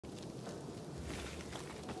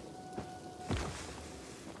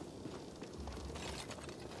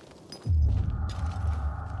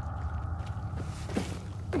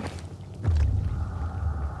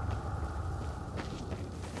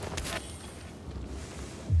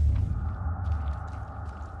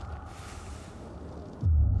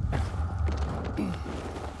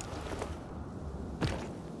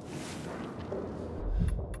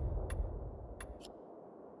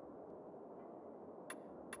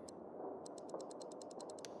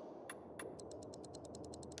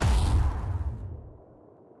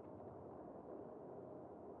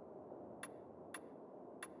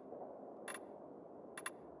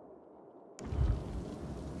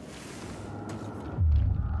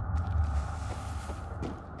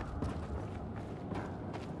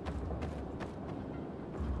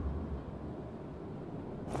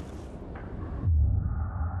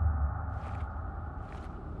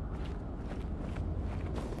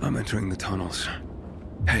I'm entering the tunnels.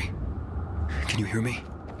 Hey, can you hear me?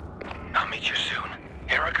 I'll meet you soon.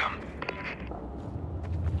 Here I come.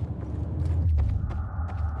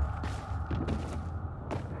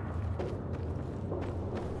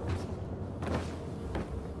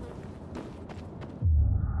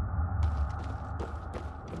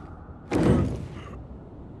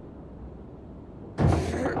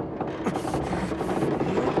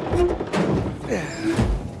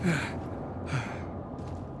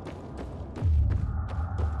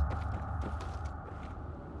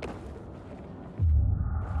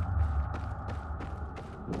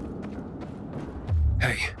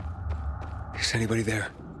 Hey, is anybody there?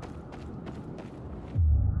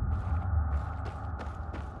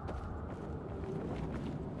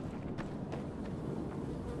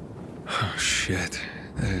 Oh shit,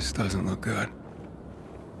 this doesn't look good.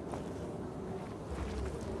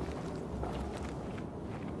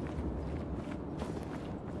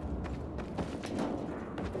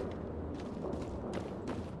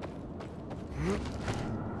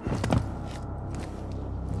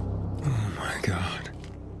 Oh my God.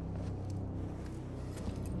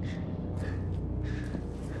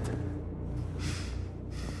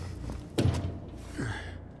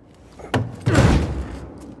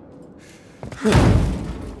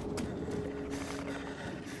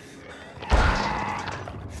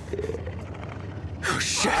 Oh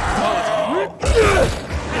shit!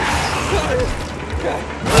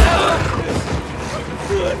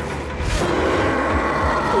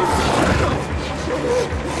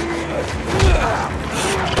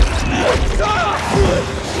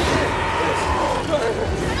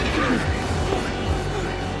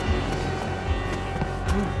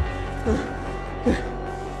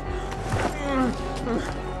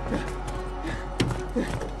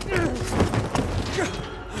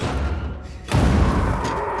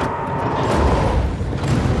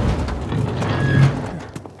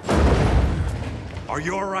 Are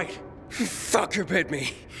you alright? Fucker bit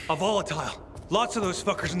me. A volatile. Lots of those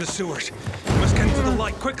fuckers in the sewers. We must get into the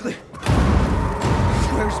light, quickly.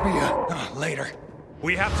 Where's Mia? Later.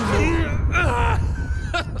 We have to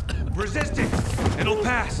move. Resist it. It'll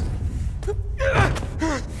pass.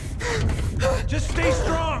 Just stay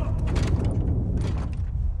strong.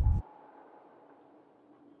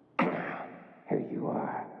 Here you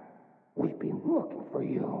are. We've been looking for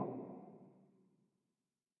you.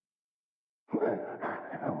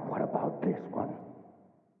 What about this one?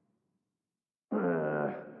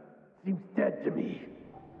 Seems dead to me.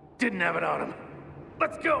 Didn't have it on him.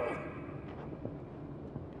 Let's go!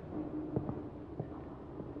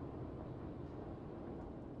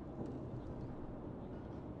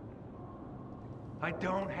 I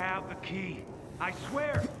don't have the key. I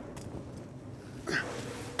swear.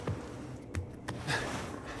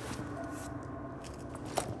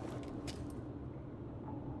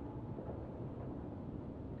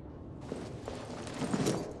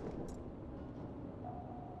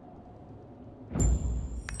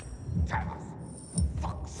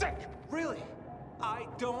 Fuck's sake! Really? I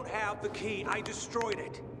don't have the key. I destroyed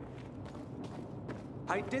it.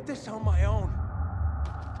 I did this on my own.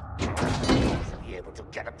 Should be able to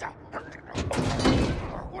get him down.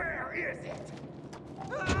 Where is it?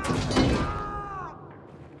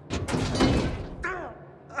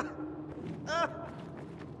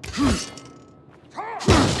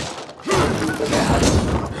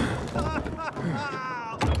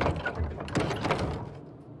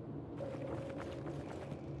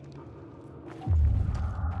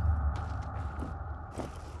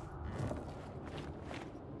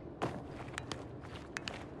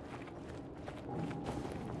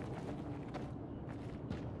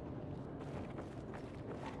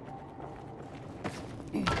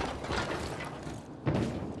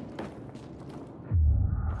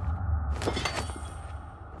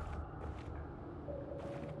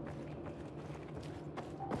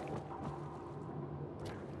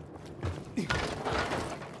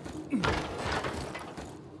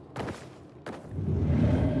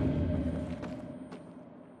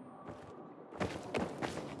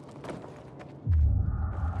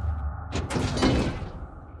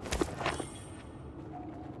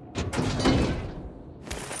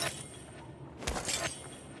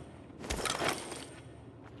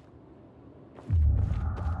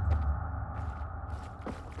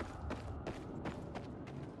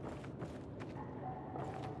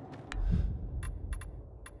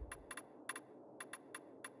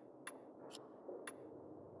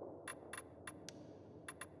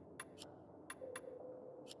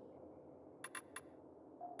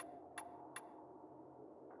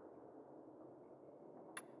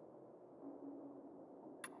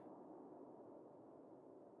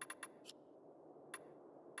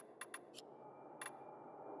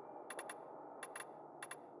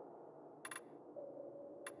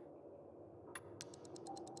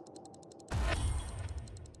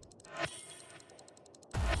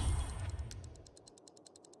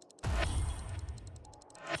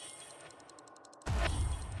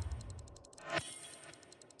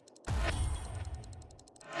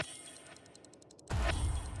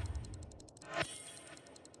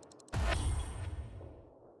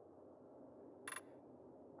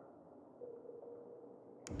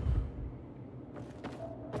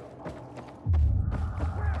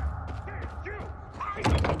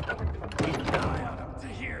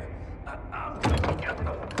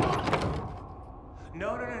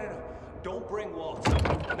 No. Don't bring Walt.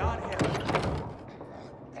 Not him.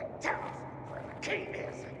 Tell us where the key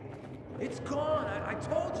is. It's gone. I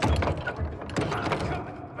told you. I'm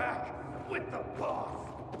coming back with the boss.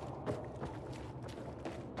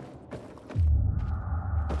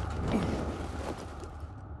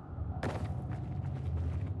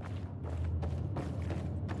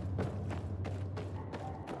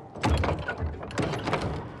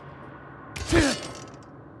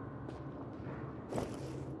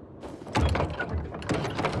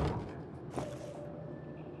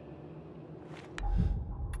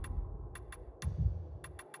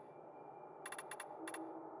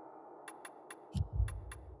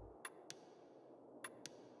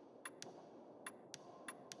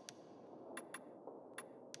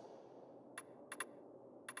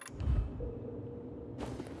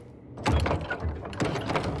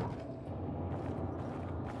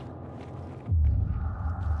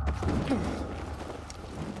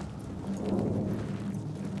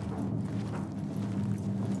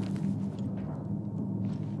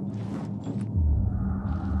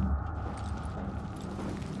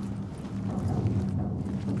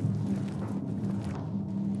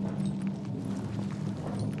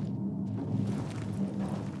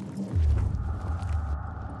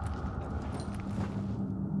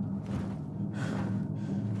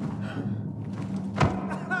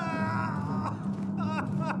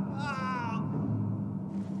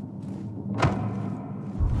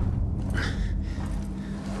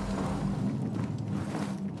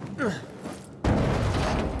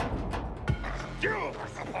 You were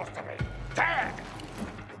supposed to be dead!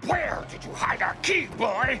 Where did you hide our key,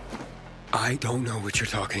 boy? I don't know what you're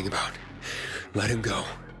talking about. Let him go.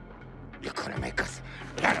 You're gonna make us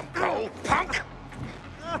let him go, punk?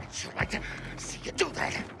 I'd sure like to see you do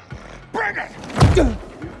that. Bring it!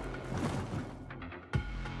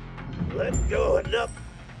 Let go enough.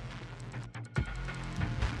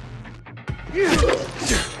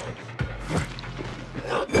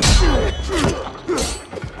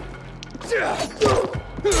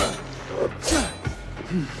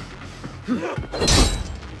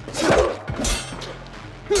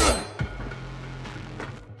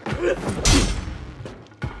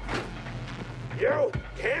 You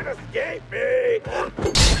can't escape me!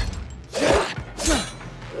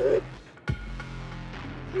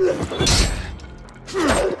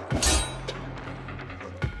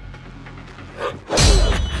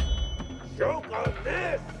 Choke on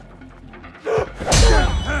this!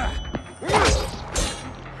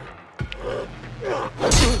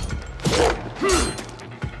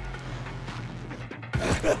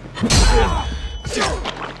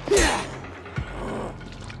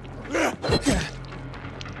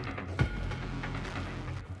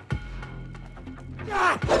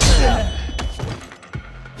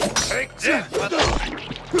 Take this,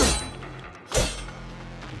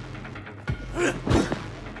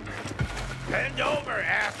 bend over,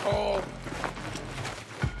 asshole!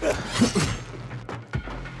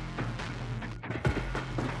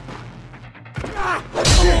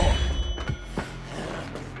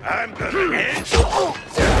 I'm gonna end.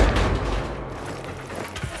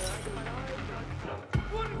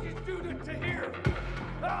 What did you do to here?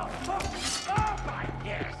 Oh, my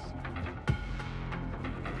guess.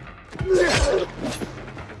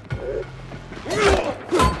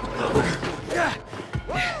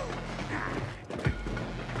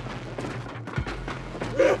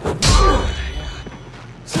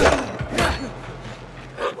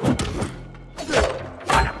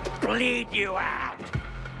 Bleed you out!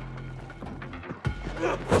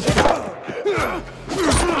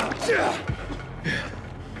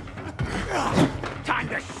 Time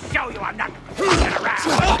to show you I'm not fucking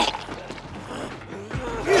around!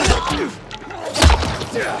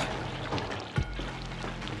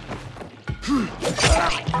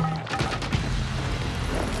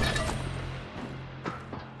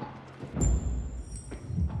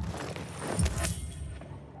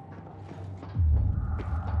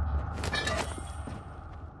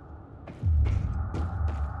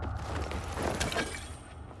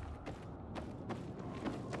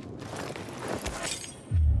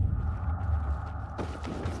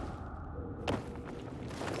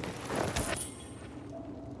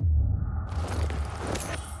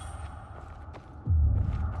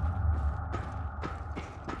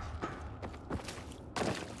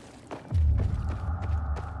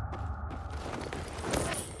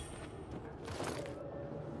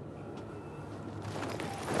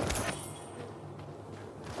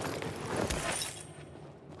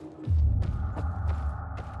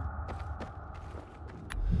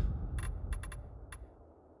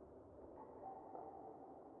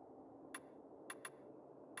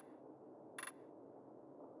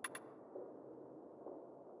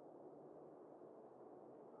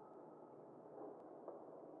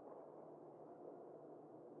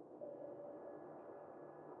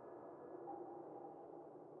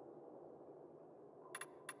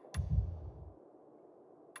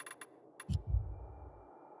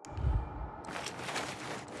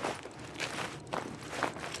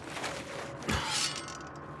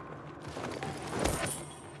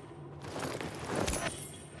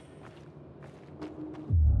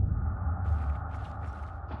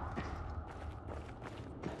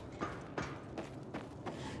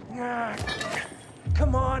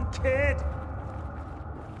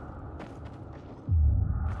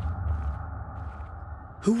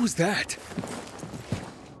 Who was that?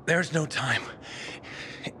 There's no time.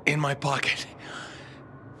 In my pocket.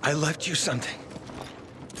 I left you something.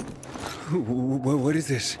 What is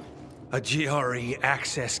this? A GRE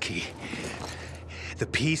access key. The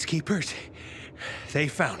Peacekeepers, they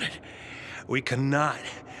found it. We cannot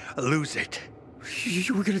lose it.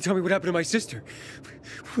 You were gonna tell me what happened to my sister.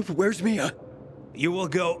 Where's Mia? You will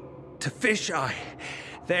go to Fisheye.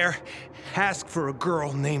 There, ask for a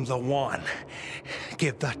girl named Lawan.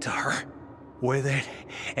 Give that to her. With it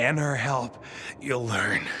and her help, you'll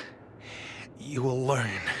learn. You will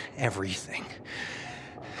learn everything.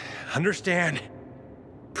 Understand?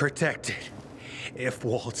 Protect it. If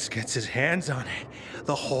Waltz gets his hands on it,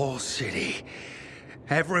 the whole city,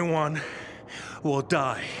 everyone will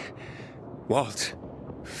die. Waltz?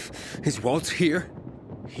 Is Waltz here?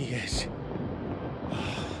 He is.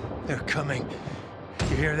 They're coming.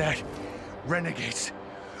 You hear that? Renegades.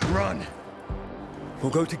 Run.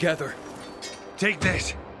 We'll go together. Take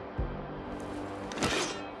this.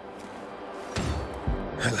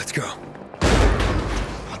 Let's go.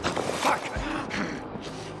 What the fuck?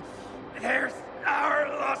 There's our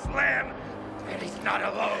lost lamb, and he's not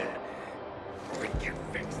alone. We can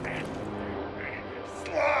fix that.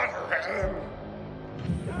 Slaughter him.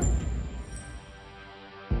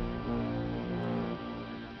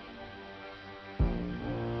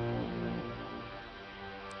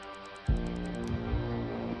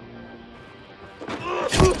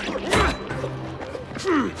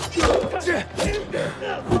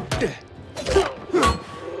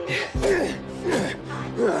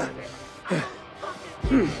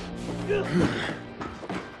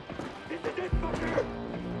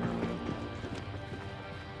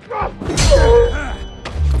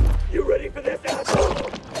 You ready for this, asshole?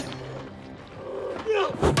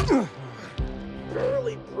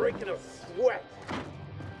 Barely breaking a sweat.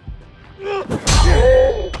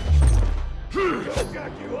 Gonna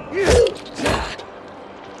jack you up.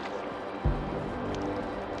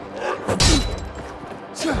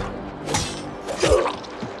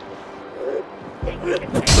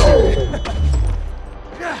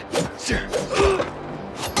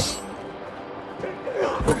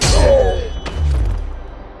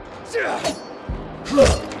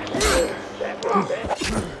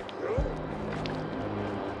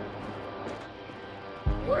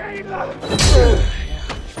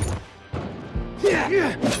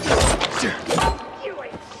 You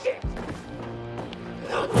ain't shit.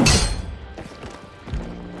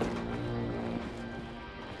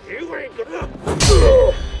 You ain't gonna.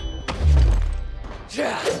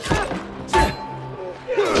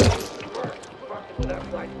 Fucking with us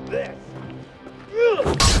like this.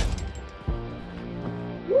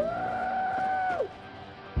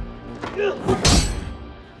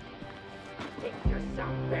 Think you're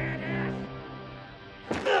some badass?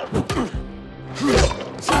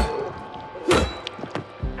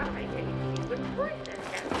 I hate you with breathing.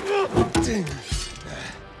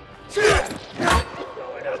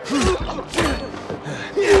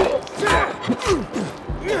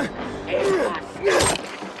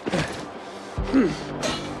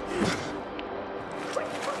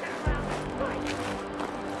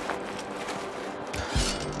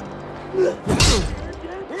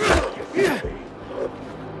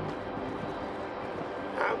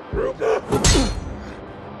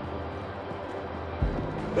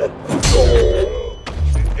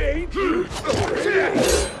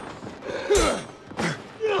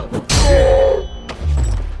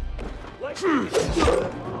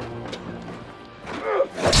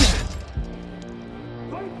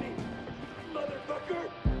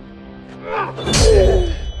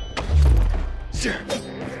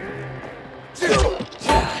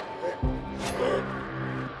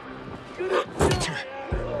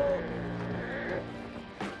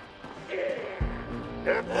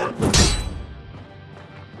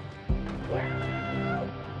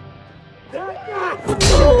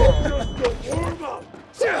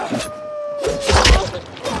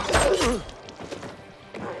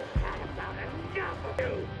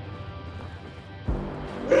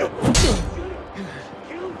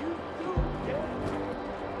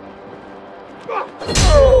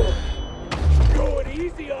 Going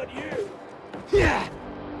easy on you. Yeah.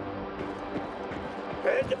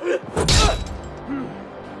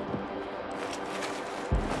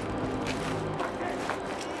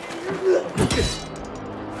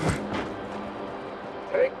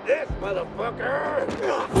 Take this, motherfucker!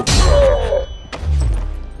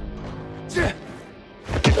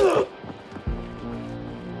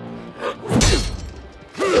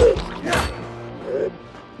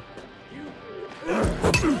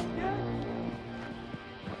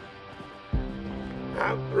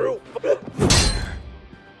 I'm through.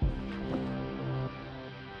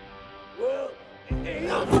 Well,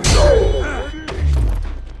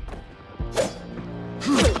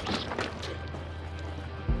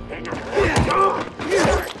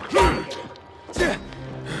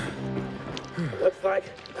 looks like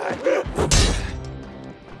I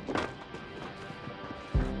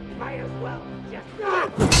might as well just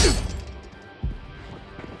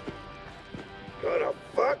gonna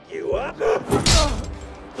fuck you up.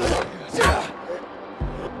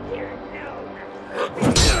 You're no.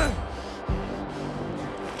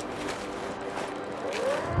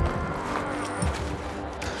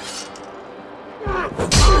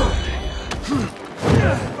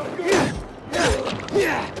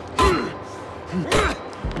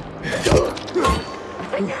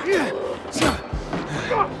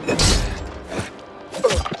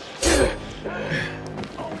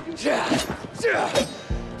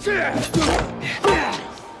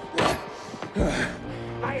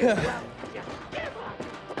 Might as well just give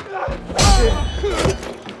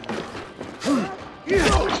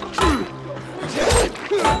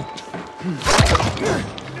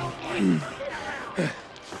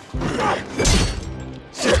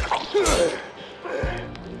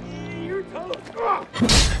You're toast.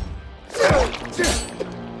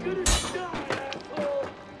 Good as done, asshole.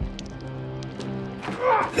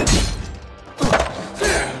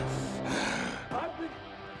 I've been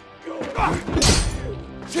going.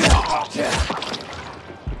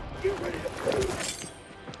 Get ready to move.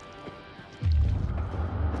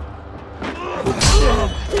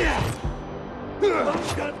 I'm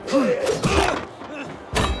done playing.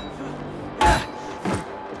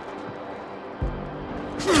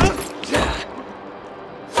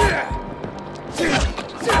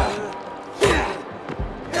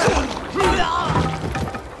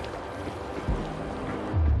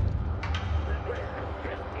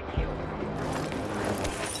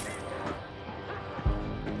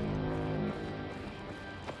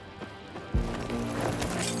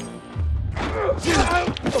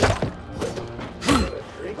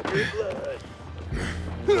 Drink your blood.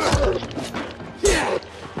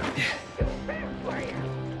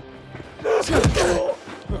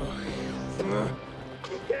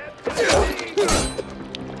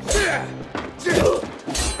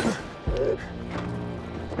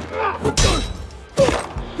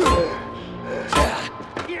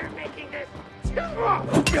 You're making this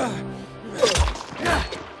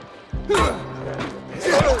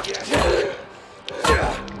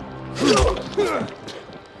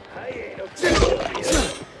I ain't a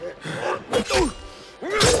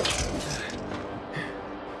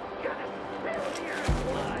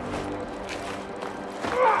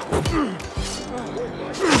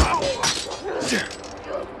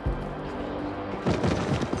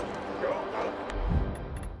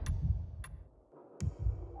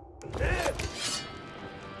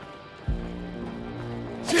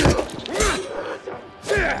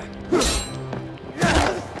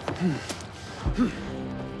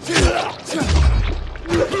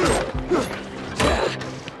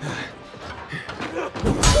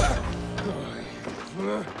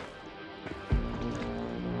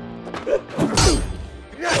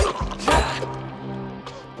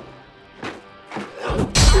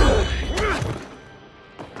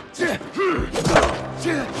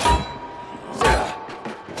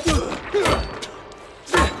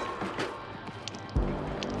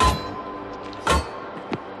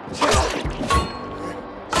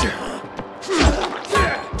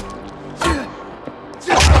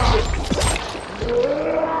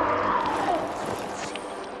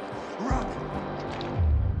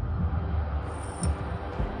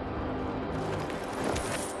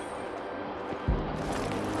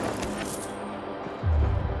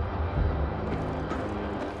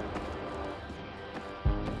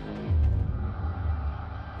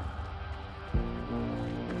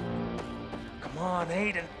Come on,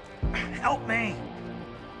 Aiden. Help me.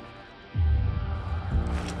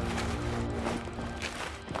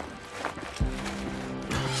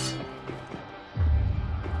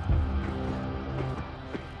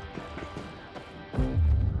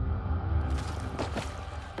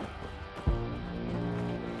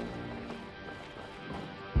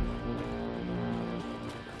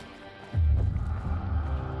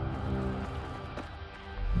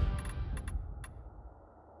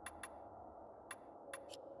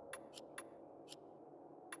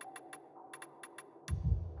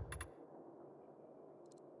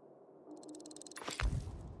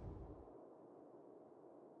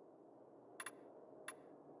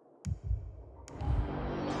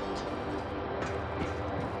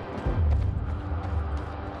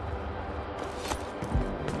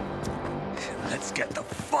 Let's get the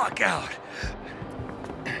fuck out.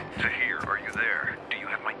 Zahir, are you there? Do you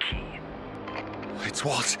have my key? It's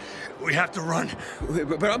Walt. We have to run.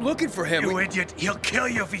 But I'm looking for him. You idiot. He'll kill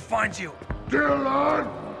you if he finds you.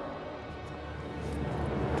 Dylan!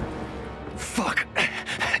 Fuck.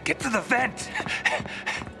 Get to the vent.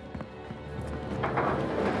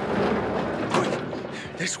 Quick.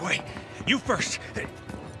 This way. You first.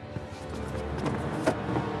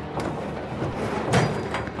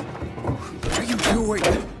 What are you doing?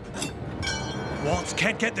 Waltz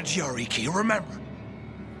can't get the GRE key, remember.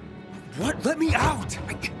 What? Let me out!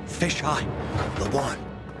 Fish eye. The one.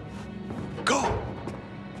 Go!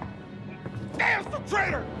 There's the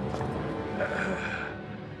traitor!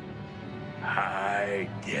 I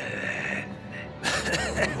did it.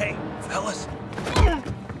 Hey, fellas.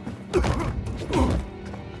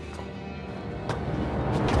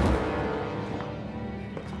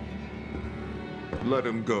 Let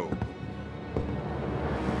him go.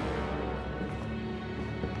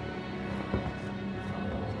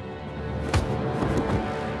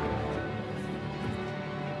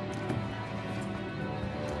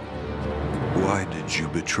 Why did you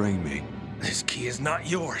betray me? This key is not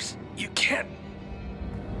yours. You can't.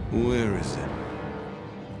 Where is it?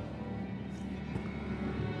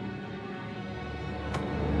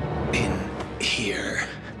 In here.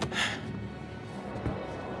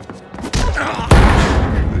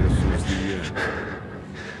 This is the end.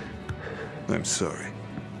 I'm sorry.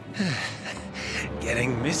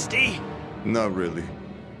 Getting misty? Not really.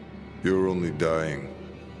 You're only dying.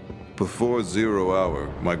 Before 0 hour,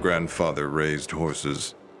 my grandfather raised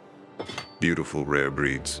horses. Beautiful rare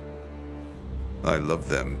breeds. I love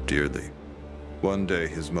them dearly. One day,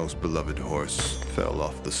 his most beloved horse fell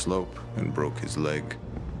off the slope and broke his leg.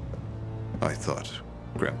 I thought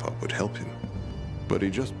Grandpa would help him, but he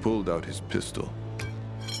just pulled out his pistol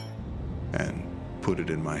and put it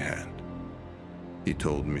in my hand. He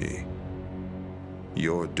told me,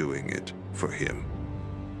 "You're doing it for him."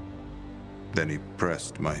 Then he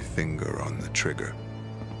pressed my finger on the trigger.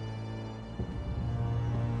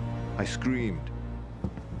 I screamed.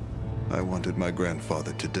 I wanted my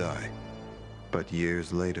grandfather to die. But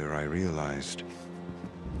years later, I realized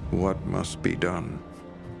what must be done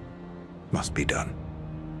must be done.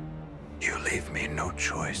 You leave me no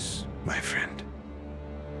choice, my friend.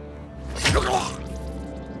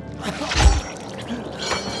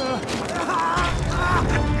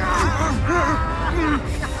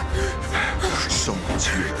 Someone's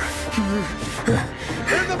here.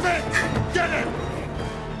 In the vent! Get it!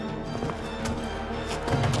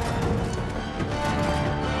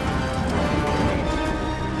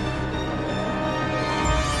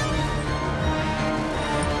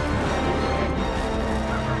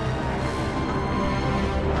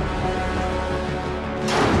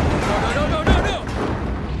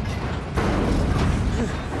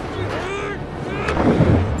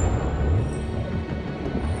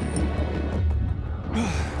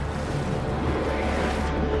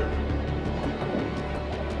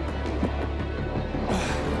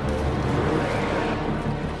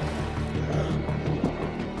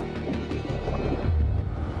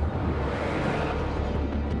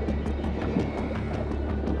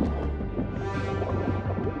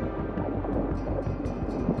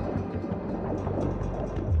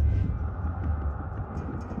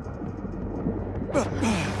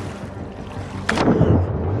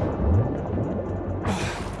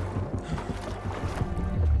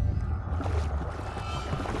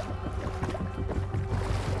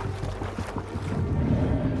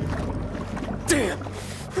 Damn!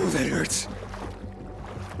 Oh, that hurts.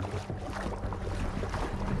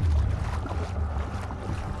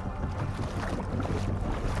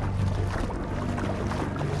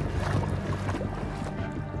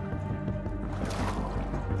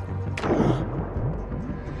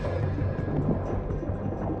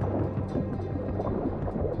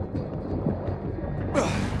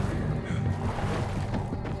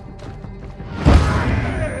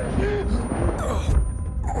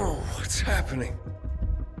 What's happening?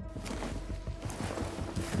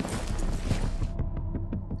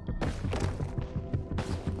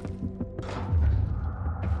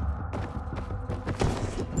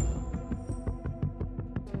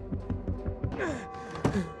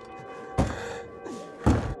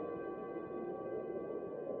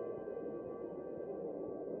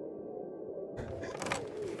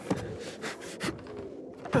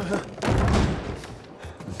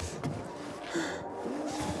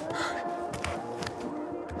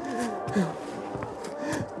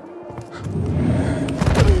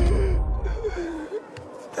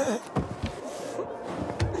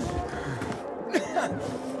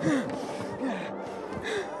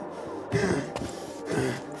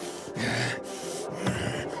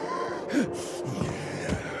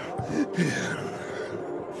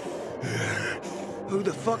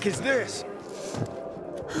 fuck is this?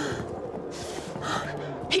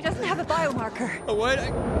 He doesn't have a biomarker. Oh, what?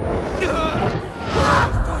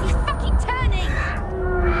 He's fucking turning!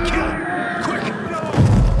 Kill him! Quick! No!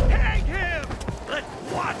 Hang him! Let's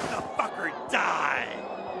watch the fucker die!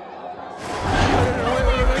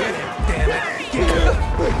 Get him, damn it! Get him!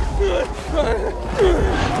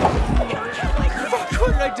 Fuck,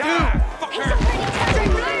 what did I do? Fucker!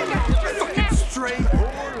 Fucking straight!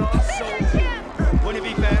 Wouldn't it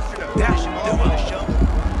be faster to dash him off with a shovel?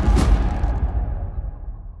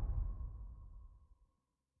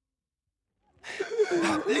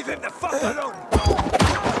 Leave him the fuck alone!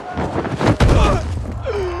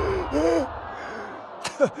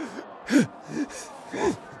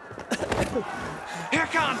 Here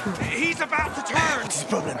comes! He's about to turn! What's his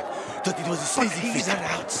problem? Thought it was a But sleazy he's fit. an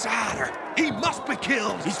outsider! He must be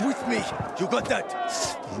killed! He's with me. You got that?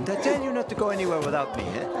 Didn't I tell you not to go anywhere without me,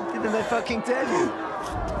 eh? Didn't I fucking tell you?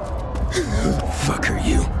 Who the fuck are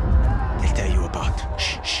you? They'll tell you about.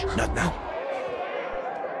 Shh, shh, not now.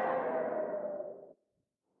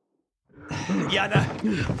 Yana,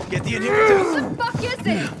 get the inhibitors! What the fuck is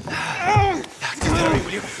it? Hurry,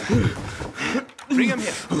 will you? Bring him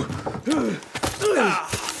here. Ah,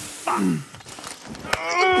 fuck!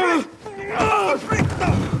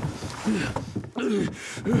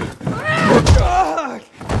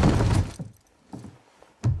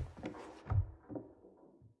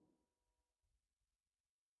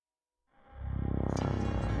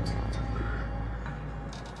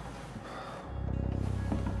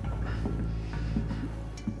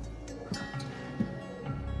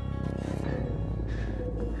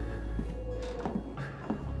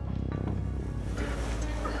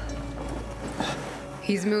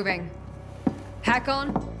 He's moving. Hack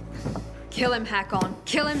on. Kill him, Hack on.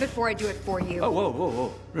 Kill him before I do it for you. Oh, whoa, whoa,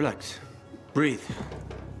 whoa. Relax. Breathe.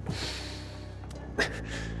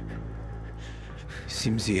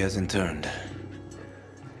 Seems he hasn't turned.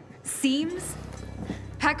 Seems?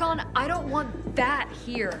 Hack on, I don't want that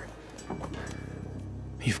here.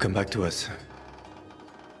 You've come back to us.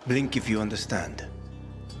 Blink if you understand.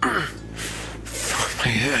 My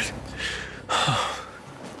head.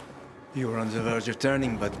 You were on the verge of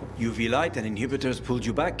turning, but UV light and inhibitors pulled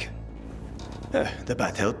you back. The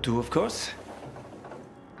bat helped too, of course.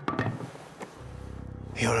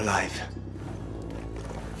 You're alive.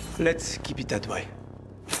 Let's keep it that way.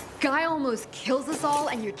 Guy almost kills us all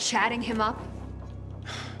and you're chatting him up?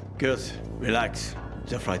 Girls, relax.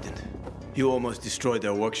 They're frightened. You almost destroyed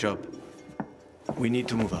their workshop. We need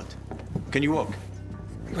to move out. Can you walk?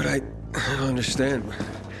 But I don't understand.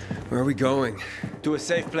 Where are we going? To a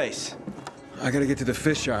safe place. I gotta get to the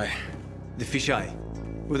fisheye. The fisheye.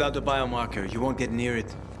 Without the biomarker, you won't get near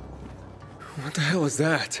it. What the hell is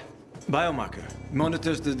that? Biomarker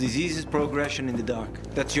monitors the disease's progression in the dark.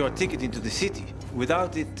 That's your ticket into the city.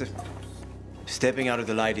 Without it, stepping out of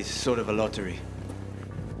the light is sort of a lottery.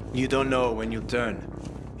 You don't know when you'll turn.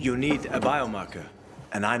 You need a biomarker,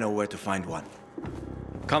 and I know where to find one.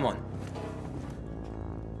 Come on.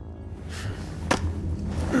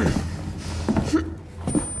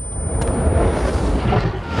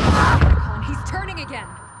 He's turning again.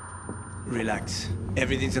 Relax.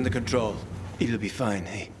 Everything's under control. It'll be fine.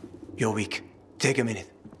 Hey, you're weak. Take a minute.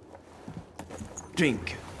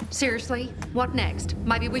 Drink. Seriously? What next?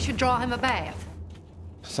 Maybe we should draw him a bath.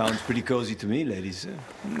 Sounds pretty cozy to me, ladies.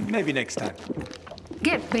 Maybe next time.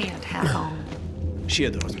 Get bent, Hack on. She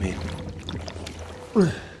adores me.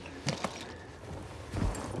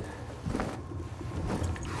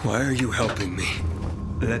 Why are you helping me?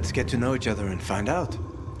 Let's get to know each other and find out.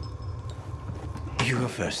 You go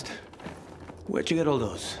first. Where'd you get all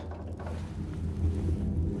those?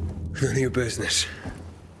 None of your business.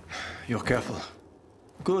 You're careful.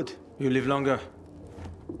 Good. You live longer.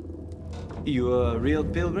 You a real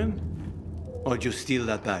pilgrim? Or did you steal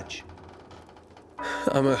that badge?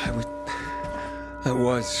 I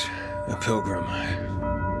was a pilgrim.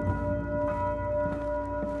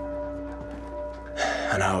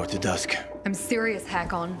 An hour to dusk. I'm serious,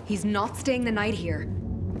 Hack on. He's not staying the night here.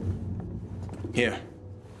 Here.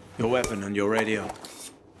 Your weapon and your radio.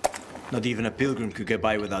 Not even a pilgrim could get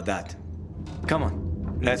by without that. Come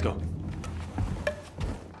on, let's go.